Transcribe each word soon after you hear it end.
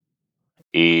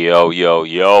Yo, yo,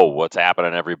 yo, what's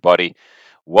happening, everybody?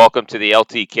 Welcome to the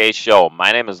LTK show.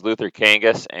 My name is Luther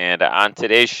Kangas, and on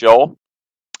today's show,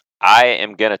 I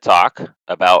am going to talk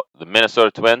about the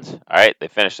Minnesota Twins. All right, they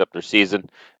finished up their season,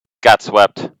 got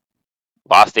swept,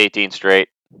 lost 18 straight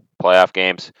playoff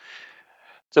games.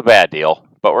 It's a bad deal,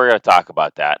 but we're going to talk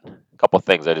about that. A couple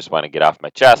things I just want to get off my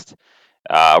chest.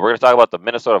 We're going to talk about the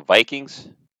Minnesota Vikings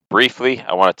briefly.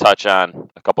 I want to touch on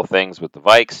a couple things with the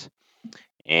Vikes,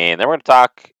 and then we're going to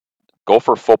talk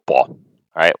Gopher football. All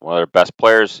right, one of their best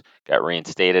players got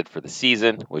reinstated for the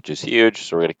season, which is huge.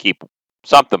 So we're going to keep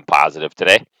something positive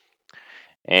today.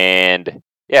 And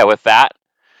yeah, with that,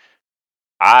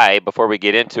 before we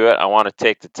get into it, I want to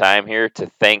take the time here to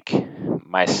thank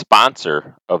my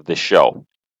sponsor of the show.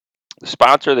 The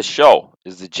sponsor of the show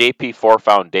is the JP4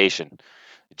 Foundation.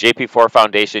 The JP4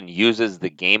 Foundation uses the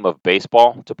game of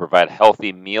baseball to provide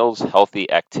healthy meals,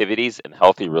 healthy activities, and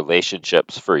healthy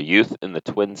relationships for youth in the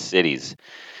Twin Cities.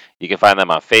 You can find them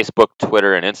on Facebook,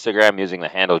 Twitter, and Instagram using the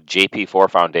handle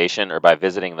JP4 Foundation or by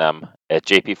visiting them at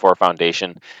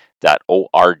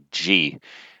jp4foundation.org.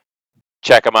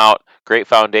 Check them out. Great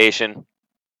foundation.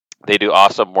 They do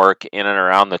awesome work in and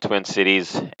around the Twin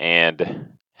Cities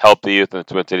and help the youth in the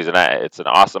Twin Cities. And it's an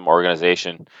awesome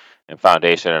organization and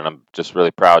foundation, and I'm just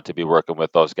really proud to be working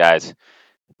with those guys.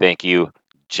 Thank you,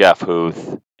 Jeff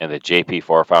Huth and the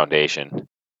JP4 Foundation,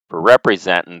 for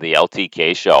representing the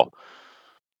LTK show.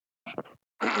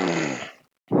 All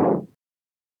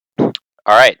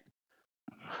right.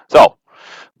 So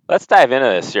let's dive into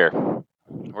this here.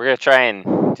 We're gonna try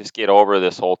and just get over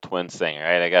this whole twins thing,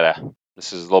 right?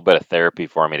 This is a little bit of therapy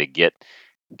for me to get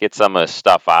some of the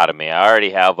stuff out of me. I already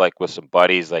have like with some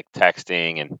buddies like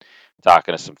texting and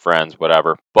talking to some friends,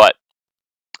 whatever. But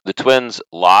the Twins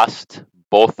lost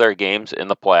both their games in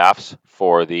the playoffs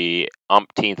for the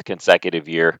umpteenth consecutive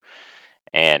year,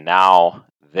 and now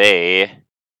they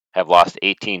have lost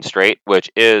 18 straight, which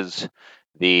is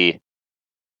the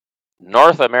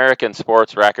North American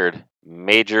sports record,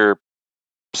 major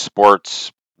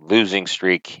sports losing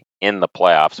streak in the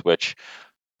playoffs, which,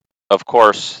 of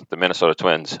course, the Minnesota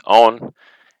Twins own.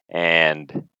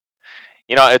 And,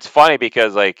 it's funny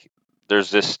because, like, there's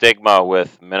this stigma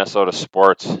with Minnesota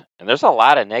sports, and there's a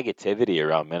lot of negativity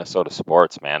around Minnesota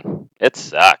sports, man. It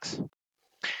sucks.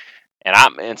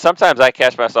 And sometimes I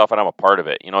catch myself and I'm a part of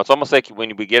it. It's almost like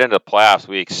when we get into the playoffs,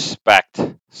 we expect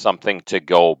something to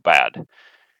go bad.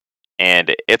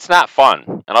 And it's not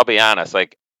fun. And I'll be honest,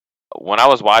 like when I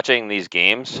was watching these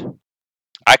games,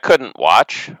 I couldn't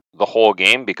watch the whole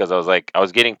game because I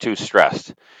was getting too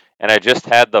stressed. And I just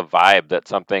had the vibe that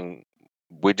something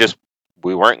we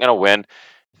weren't going to win.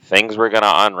 Things were going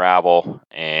to unravel,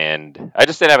 and I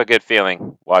just didn't have a good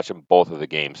feeling watching both of the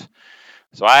games.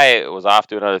 So I was off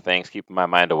doing other things, keeping my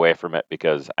mind away from it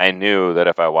because I knew that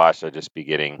if I watched, I'd just be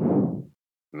getting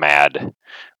mad,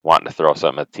 wanting to throw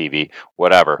something at the TV,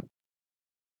 whatever.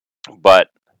 But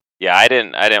yeah, I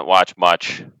didn't watch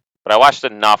much, but I watched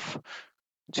enough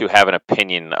to have an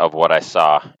opinion of what I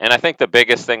saw. And I think the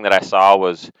biggest thing that I saw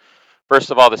was,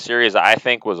 first of all, the series I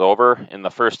think was over in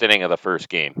the first inning of the first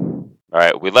game. All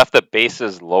right, we left the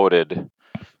bases loaded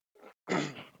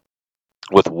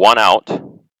with one out.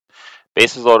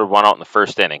 Bases loaded, one out in the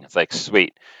first inning. It's like,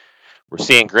 sweet. We're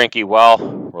seeing Greinke well.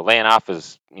 We're laying off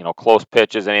his, close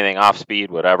pitches, anything off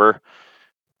speed, whatever.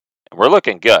 And we're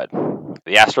looking good.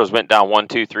 The Astros went down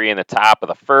 1-2-3 in the top of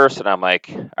the first, and I'm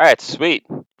like, all right, sweet.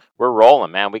 We're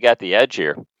rolling, man. We got the edge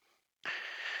here.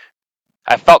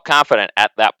 I felt confident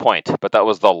at that point, but that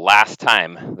was the last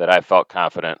time that I felt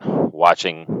confident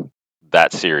watching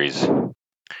that series.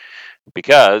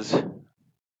 Because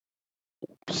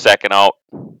second out,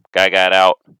 guy got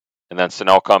out, and then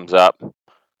Sano comes up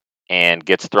and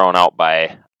gets thrown out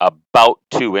by about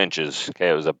 2 inches. Okay,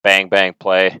 it was a bang bang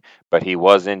play, but he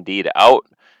was indeed out,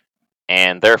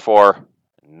 and therefore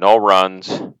no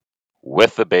runs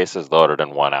with the bases loaded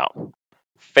and one out.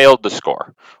 Failed to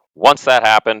score. Once that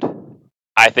happened,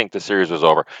 I think the series was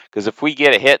over. Because if we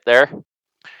get a hit there,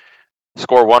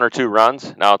 score 1 or 2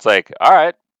 runs, now it's like, all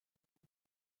right,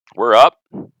 we're up.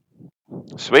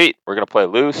 Sweet, we're going to play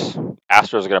loose.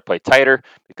 Astros are going to play tighter.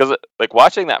 Because, like,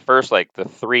 watching that first, like, the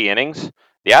 3 innings,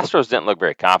 the Astros didn't look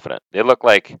very confident. They looked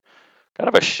like kind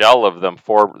of a shell of them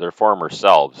for their former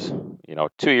selves.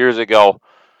 2 years ago,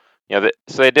 so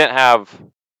they didn't have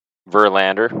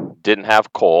Verlander, didn't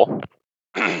have Cole.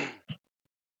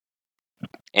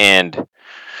 And,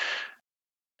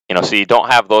 so you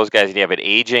don't have those guys. You have an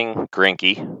aging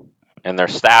Greinke, and their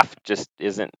staff just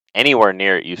isn't anywhere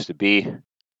near it used to be.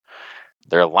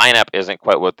 Their lineup isn't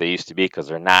quite what they used to be because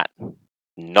they're not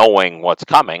knowing what's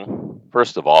coming,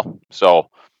 first of all. So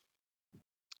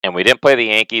and we didn't play the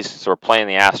Yankees, so we're playing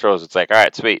the Astros. It's like, all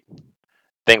right, sweet.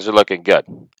 Things are looking good.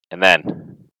 And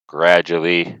then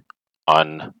gradually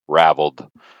unraveled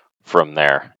from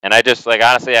there. And I just like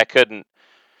honestly I couldn't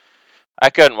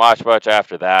watch much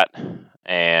after that.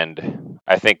 And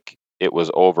I think it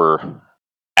was over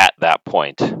at that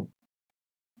point.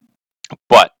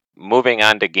 But moving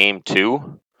on to game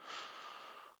 2,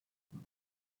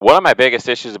 one of my biggest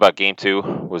issues about game 2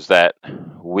 was that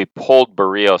we pulled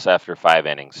Barrios after 5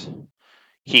 innings.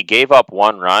 He gave up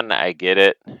 1 run, I get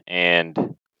it,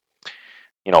 and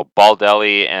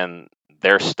Baldelli and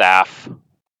their staff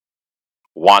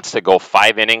wants to go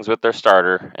 5 innings with their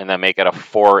starter and then make it a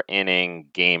 4-inning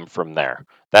game from there.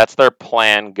 That's their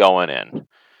plan going in.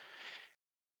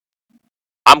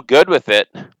 I'm good with it,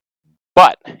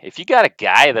 but if you got a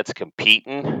guy that's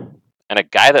competing and a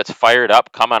guy that's fired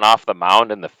up coming off the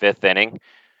mound in the 5th inning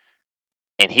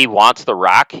and he wants the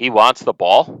rock, he wants the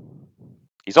ball,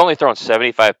 he's only thrown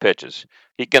 75 pitches.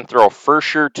 He can throw for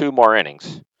sure 2 more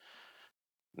innings,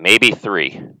 maybe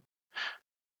 3.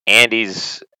 And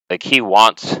he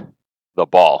wants the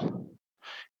ball.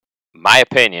 My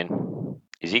opinion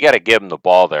is you got to give him the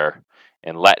ball there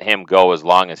and let him go as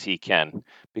long as he can,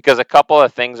 because a couple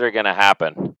of things are going to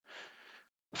happen.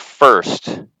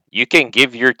 First, you can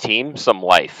give your team some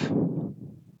life.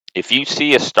 If you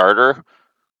see a starter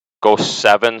go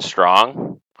 7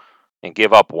 strong and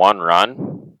give up 1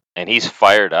 run and he's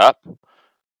fired up,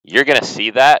 you're going to see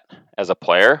that as a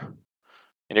player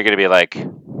and you're going to be like,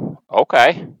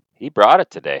 okay, he brought it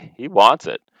today. He wants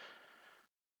it.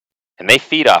 And they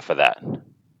feed off of that.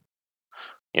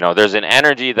 There's an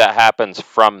energy that happens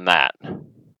from that.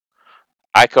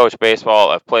 I coach baseball.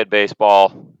 I've played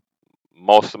baseball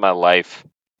most of my life.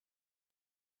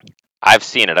 I've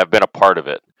seen it. I've been a part of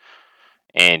it.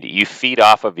 And you feed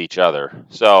off of each other.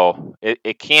 So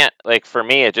it can't, like for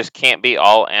me, it just can't be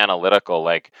all analytical.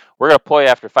 Like, we're going to play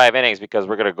after 5 innings because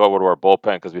we're going to go to our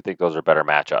bullpen because we think those are better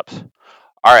matchups.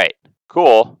 All right,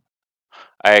 cool.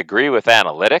 I agree with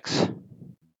analytics,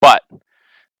 but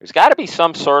there's got to be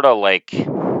some sort of like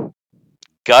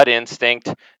gut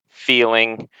instinct,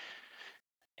 feeling,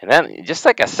 and then just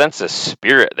like a sense of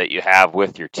spirit that you have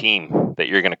with your team that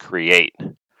you're going to create.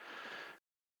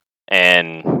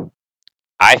 And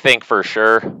I think for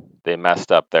sure they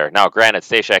messed up there. Now, granted,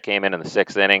 Stashak came in the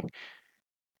 6th inning,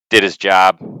 did his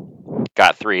job,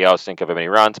 got 3 outs, didn't give him any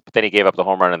runs, but then he gave up the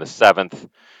home run in the 7th.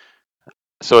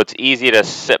 So it's easy to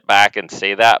sit back and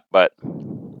say that, but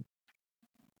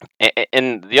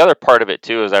and the other part of it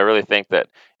too is I really think that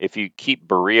if you keep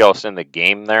Barrios in the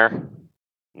game there,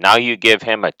 now you give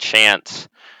him a chance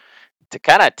to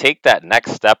kind of take that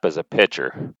next step as a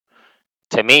pitcher.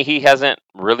 To me, he hasn't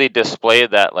really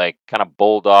displayed that like kind of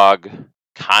bulldog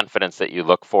confidence that you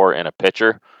look for in a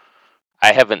pitcher.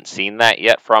 I haven't seen that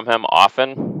yet from him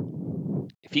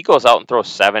often. If he goes out and throws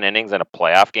 7 innings in a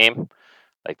playoff game,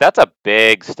 like that's a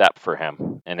big step for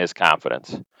him in his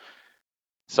confidence.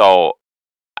 So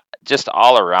just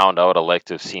all around, I would have liked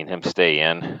to have seen him stay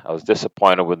in. I was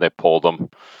disappointed when they pulled him.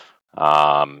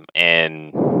 And,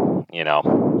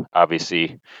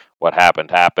 obviously what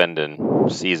happened,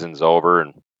 and season's over.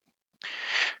 And,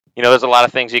 there's a lot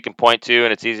of things you can point to,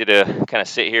 and it's easy to kind of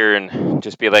sit here and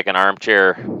just be like an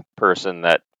armchair person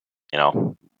that,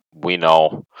 we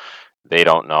know, they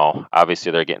don't know.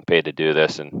 Obviously, they're getting paid to do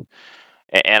this. And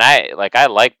I like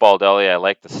Baldelli. I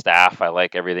like the staff. I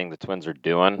like everything the Twins are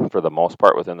doing for the most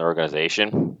part within the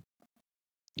organization.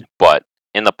 But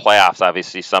in the playoffs,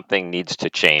 obviously, something needs to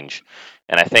change.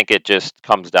 And I think it just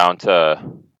comes down to,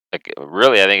 I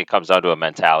think it comes down to a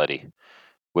mentality.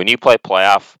 When you play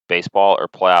playoff baseball or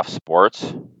playoff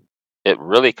sports, it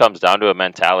really comes down to a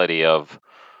mentality of,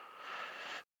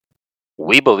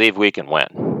 we believe we can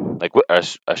win. Like,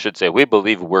 I should say, we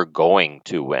believe we're going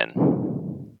to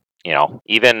win.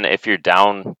 Even if you're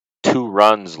down 2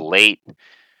 runs late,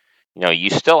 you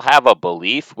still have a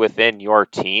belief within your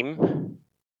team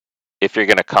if you're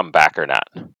going to come back or not.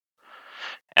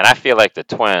 And I feel like the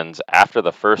Twins, after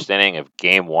the 1st inning of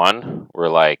game 1, were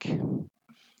like,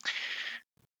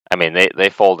 they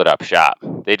folded up shop.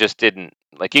 They just didn't,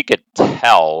 like, you could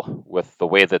tell with the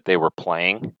way that they were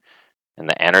playing and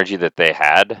the energy that they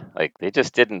had, like, they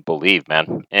just didn't believe,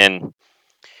 man. And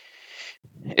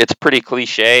it's pretty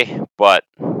cliche, but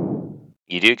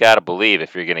you do got to believe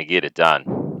if you're going to get it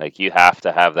done. Like, you have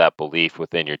to have that belief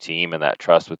within your team and that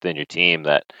trust within your team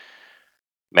that,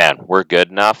 man, we're good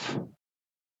enough.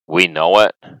 We know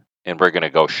it, and we're going to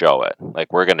go show it.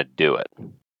 Like, we're going to do it.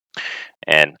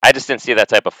 And I just didn't see that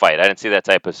type of fight. I didn't see that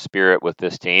type of spirit with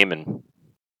this team. And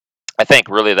I think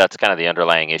really that's kind of the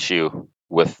underlying issue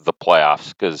with the playoffs,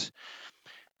 because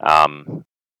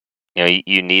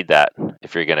you need that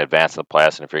if you're going to advance in the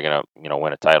playoffs and if you're going to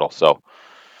win a title. So,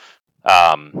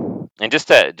 and just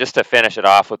to finish it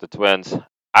off with the Twins,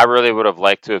 I really would have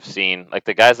liked to have seen like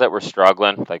the guys that were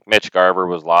struggling, like Mitch Garver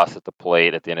was lost at the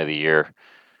plate at the end of the year.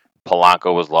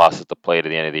 Polanco was lost at the plate at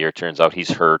the end of the year. Turns out he's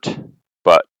hurt,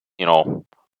 but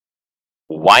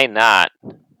why not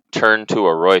turn to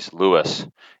a Royce Lewis?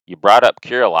 You brought up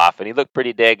Kirilloff, and he looked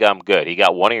pretty daggum good. He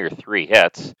got one of your 3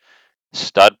 hits.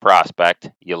 Stud prospect.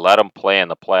 You let him play in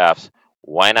the playoffs.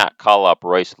 Why not call up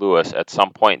Royce Lewis at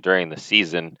some point during the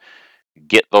season?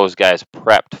 Get those guys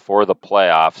prepped for the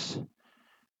playoffs,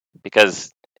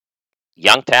 because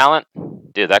young talent,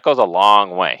 dude, that goes a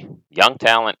long way. Young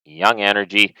talent, young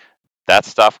energy, that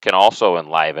stuff can also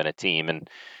enliven a team. And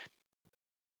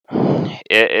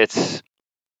it's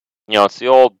it's the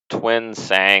old Twins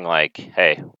saying, like,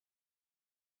 hey,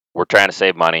 we're trying to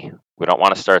save money. We don't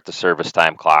want to start the service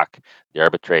time clock, the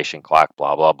arbitration clock,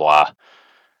 blah, blah, blah.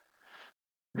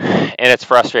 And it's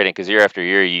frustrating because year after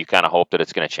year, you kind of hope that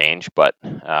it's going to change, but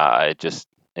it just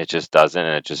doesn't,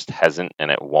 and it just hasn't,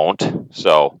 and it won't.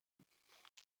 So,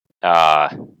 uh,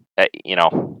 hey,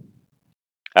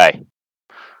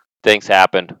 things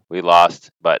happened. We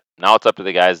lost, but now it's up to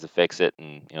the guys to fix it,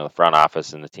 and the front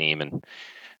office and the team. And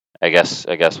I guess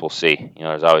we'll see.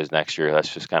 There's always next year.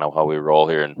 That's just kind of how we roll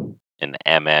here in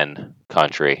MN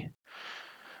country.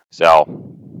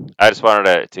 So I just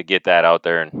wanted to get that out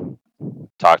there and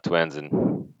talk Twins,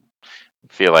 and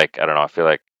feel like I don't know. I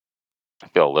feel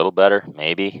a little better,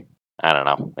 maybe. I don't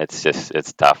know.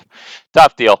 It's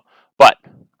tough deal. But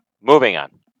moving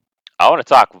on, I want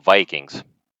to talk Vikings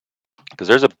because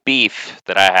there's a beef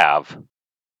that I have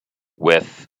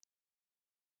with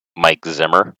Mike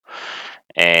Zimmer,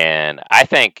 and I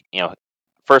think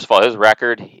first of all, his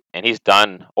record, and he's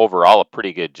done overall a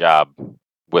pretty good job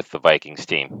with the Vikings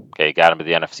team. Okay, got him to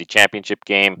the NFC Championship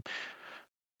game.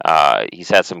 He's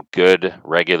had some good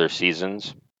regular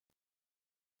seasons,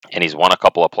 and he's won a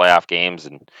couple of playoff games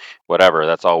and whatever.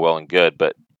 That's all well and good.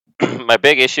 But my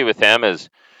big issue with him is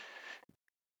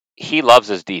he loves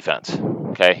his defense.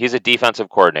 Okay, he's a defensive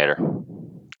coordinator,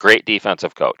 great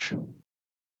defensive coach. All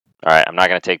right, I'm not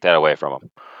going to take that away from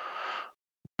him.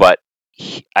 But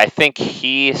I think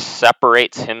he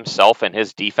separates himself and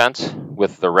his defense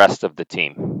with the rest of the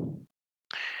team.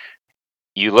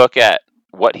 You look at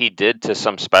what he did to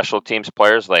some special teams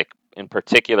players, like in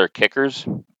particular kickers.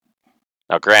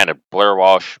 Now, granted, Blair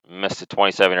Walsh missed a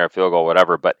 27-yard field goal,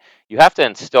 whatever, but you have to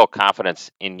instill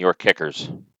confidence in your kickers.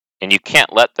 And you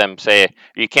can't let them say,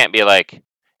 you can't be like,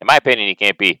 in my opinion, you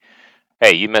can't be,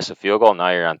 hey, you miss a field goal, now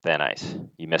you're on thin ice.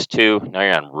 You missed 2, now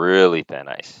you're on really thin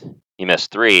ice. You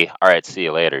missed 3, all right, see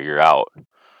you later, you're out.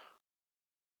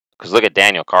 Because look at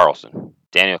Daniel Carlson.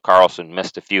 Daniel Carlson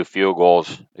missed a few field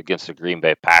goals against the Green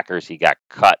Bay Packers. He got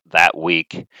cut that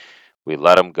week. We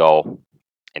let him go.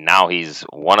 And now he's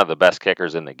one of the best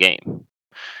kickers in the game.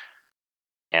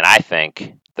 And I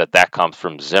think that comes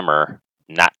from Zimmer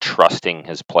not trusting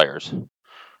his players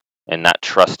and not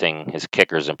trusting his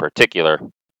kickers in particular.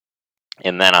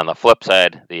 And then on the flip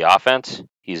side, the offense,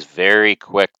 he's very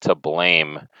quick to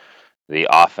blame the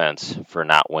offense for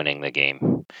not winning the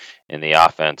game and the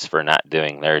offense for not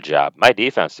doing their job. My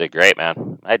defense did great,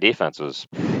 man. My defense was...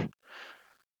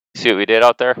 See what we did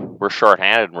out there? We're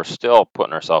shorthanded and we're still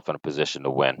putting ourselves in a position to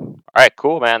win. All right,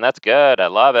 cool, man. That's good. I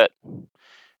love it.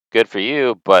 Good for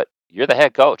you, but you're the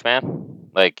head coach, man.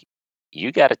 Like,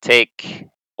 you got to take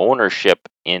ownership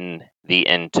in the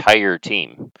entire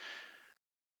team,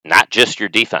 not just your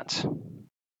defense.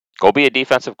 Go be a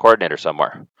defensive coordinator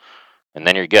somewhere, and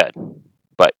then you're good.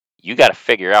 But you got to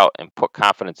figure out and put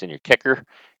confidence in your kicker.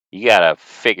 You got to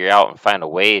figure out and find a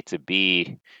way to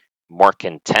be more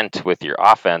content with your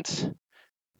offense,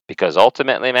 because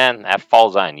ultimately, man, that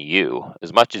falls on you.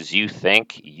 As much as you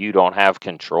think you don't have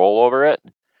control over it,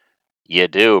 you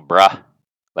do, bruh.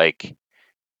 Like,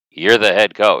 you're the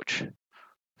head coach.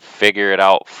 Figure it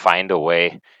out, find a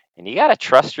way. And you got to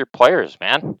trust your players,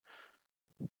 man.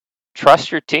 Trust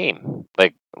your team.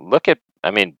 Like,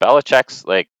 Belichick's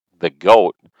like the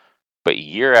GOAT, but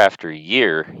year after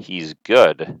year, he's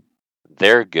good.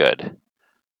 They're good.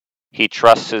 He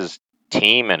trusts his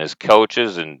team and his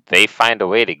coaches, and they find a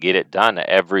way to get it done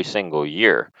every single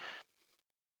year.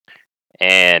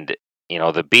 And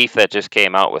the beef that just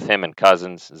came out with him and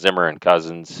Cousins, Zimmer and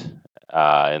Cousins,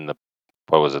 in the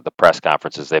press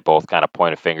conferences, they both kind of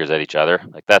pointed fingers at each other.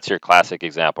 Like, that's your classic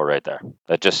example right there.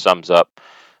 That just sums up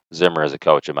Zimmer as a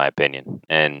coach, in my opinion.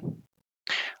 And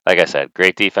like I said,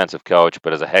 great defensive coach,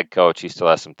 but as a head coach, he still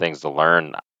has some things to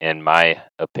learn, in my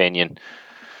opinion.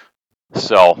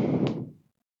 So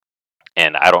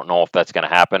And I don't know if that's going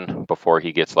to happen before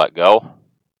he gets let go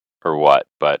or what,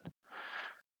 but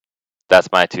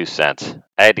that's my 2 cents.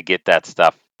 I had to get that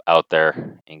stuff out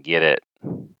there and get it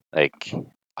like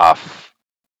off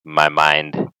my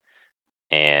mind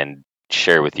and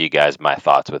share with you guys my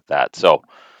thoughts with that. So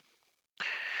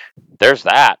there's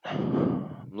that.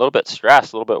 I'm a little bit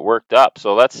stressed, a little bit worked up.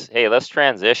 So let's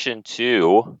transition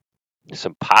to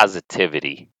some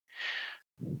positivity.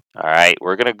 All right,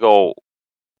 we're gonna go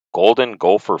Golden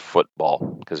Gopher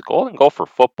football because Golden Gopher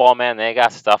football, man, they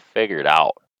got stuff figured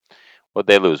out. Would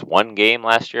they lose one game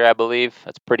last year? I believe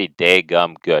that's pretty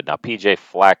daggum good. Now PJ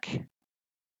Fleck,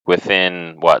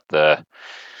 within what the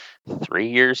 3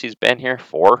 years he's been here,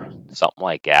 4, something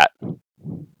like that.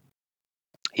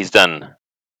 He's done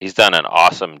an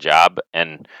awesome job.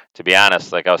 And to be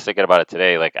honest, like I was thinking about it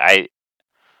today, like I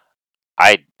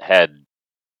had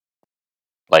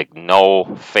like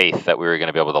no faith that we were going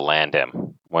to be able to land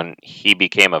him when he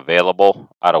became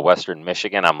available out of Western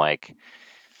Michigan. I'm like,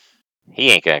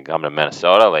 he ain't going to come to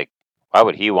Minnesota. Like, why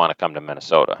would he want to come to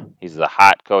Minnesota? He's the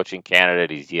hot coaching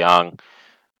candidate. He's young.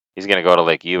 He's going to go to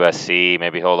like USC,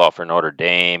 maybe hold out for Notre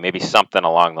Dame, maybe something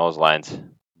along those lines.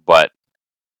 But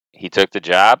he took the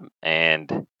job,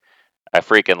 and I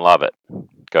freaking love it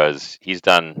because he's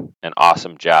done an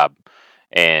awesome job.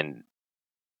 And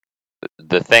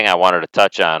the thing I wanted to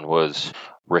touch on was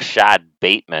Rashad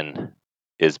Bateman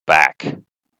is back,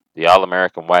 the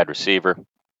All-American wide receiver.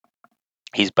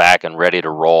 He's back and ready to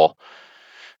roll.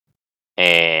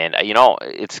 And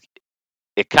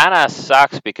it kind of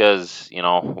sucks because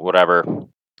whatever,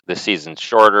 the season's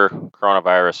shorter,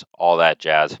 coronavirus, all that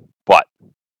jazz. But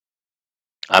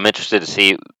I'm interested to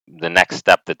see the next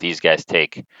step that these guys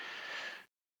take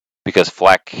because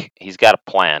Fleck, he's got a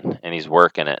plan and he's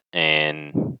working it,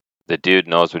 and the dude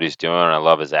knows what he's doing. And I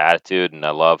love his attitude, and I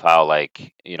love how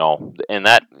and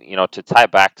that to tie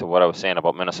back to what I was saying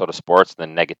about Minnesota sports, the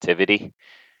negativity.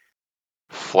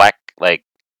 Fleck like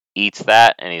eats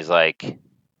that, and he's like,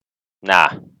 nah,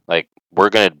 like we're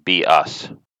gonna be us.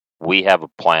 We have a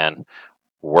plan.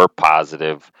 We're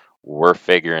positive. We're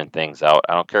figuring things out.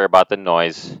 I don't care about the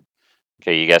noise.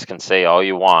 Okay, you guys can say all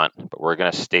you want, but we're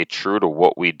going to stay true to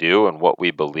what we do and what we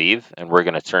believe, and we're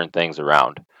going to turn things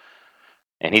around.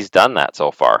 And he's done that so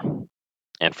far.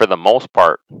 And for the most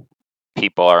part,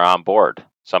 people are on board.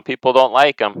 Some people don't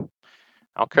like him.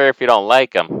 I don't care if you don't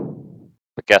like him.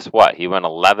 But guess what? He went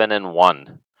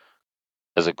 11-1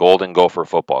 as a Golden Gopher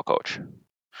football coach.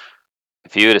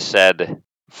 If you would have said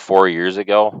 4 years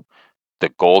ago the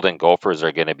Golden Gophers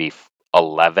are going to be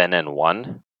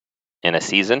 11-1 in a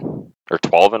season, or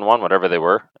 12-1, whatever they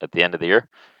were at the end of the year,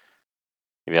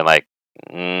 you'd be like,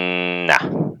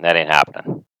 nah, that ain't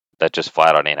happening. That just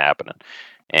flat out ain't happening.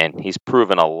 And he's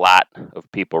proven a lot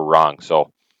of people wrong.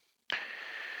 So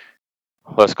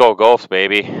let's go Gophers,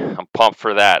 baby. I'm pumped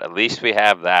for that. At least we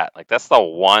have that. Like, that's the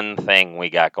one thing we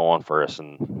got going for us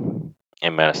in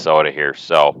Minnesota here.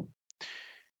 So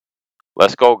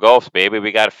let's go Gophers, baby.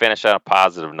 We got to finish on a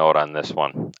positive note on this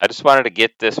one. I just wanted to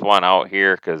get this one out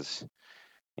here because,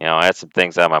 I had some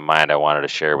things on my mind I wanted to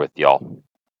share with y'all.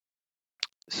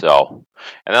 So,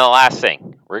 and then the last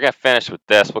thing, we're going to finish with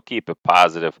this. We'll keep it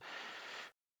positive.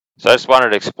 So I just wanted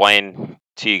to explain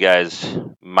to you guys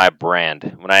my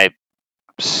brand. When I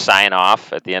sign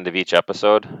off at the end of each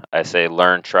episode, I say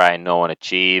learn, try, know, and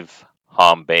achieve,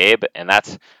 babe. And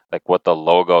that's like what the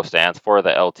logo stands for, the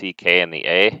LTK and the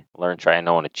A, learn, try,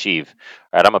 know, and achieve.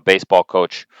 All right, I'm a baseball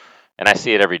coach, and I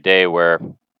see it every day where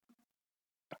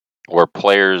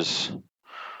players,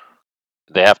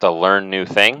 they have to learn new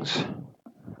things,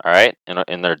 all right,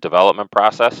 in their development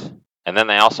process. And then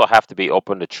they also have to be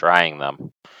open to trying them.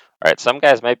 All right, some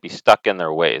guys might be stuck in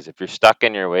their ways. If you're stuck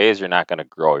in your ways, you're not going to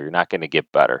grow. You're not going to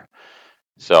get better.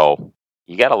 So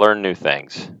you got to learn new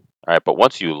things. All right, but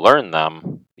once you learn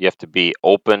them, you have to be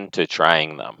open to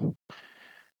trying them.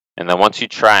 And then once you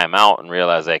try them out and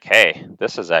realize, like, hey,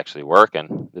 this is actually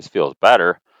working, this feels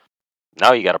better,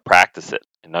 now you got to practice it.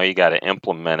 And now you got to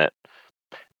implement it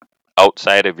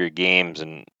outside of your games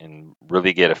and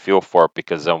really get a feel for it,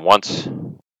 because then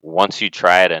once you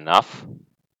try it enough,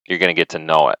 you're going to get to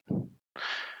know it.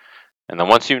 And then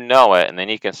once you know it, and then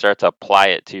you can start to apply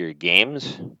it to your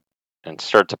games and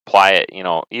start to apply it,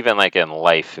 even like in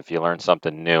life, if you learn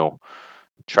something new,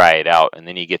 try it out, and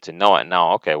then you get to know it.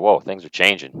 Now, okay, whoa, things are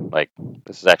changing. Like,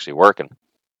 this is actually working.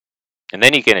 And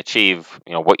then you can achieve,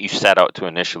 what you set out to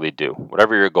initially do,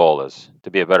 whatever your goal is, to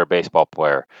be a better baseball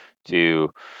player,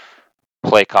 to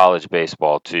play college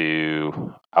baseball,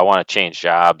 to I want to change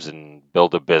jobs and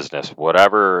build a business,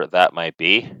 whatever that might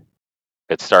be.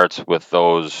 It starts with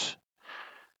those.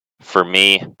 For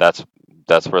me, that's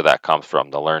that's where that comes from,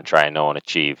 the learn, try, know, and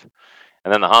achieve.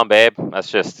 And then the hum, babe,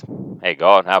 that's just, hey, go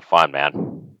out and have fun,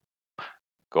 man.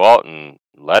 Go out and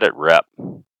let it rip.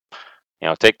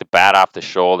 Take the bat off the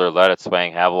shoulder, let it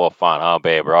swing, have a little fun. Oh,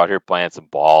 babe, we're out here playing some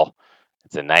ball.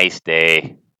 It's a nice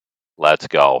day. Let's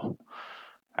go. All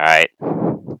right.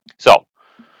 So,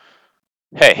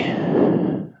 hey,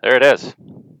 there it is.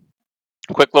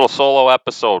 Quick little solo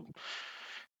episode.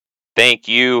 Thank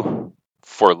you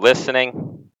for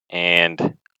listening.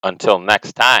 And until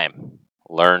next time,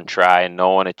 learn, try,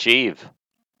 know, and achieve.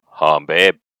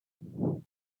 Babe.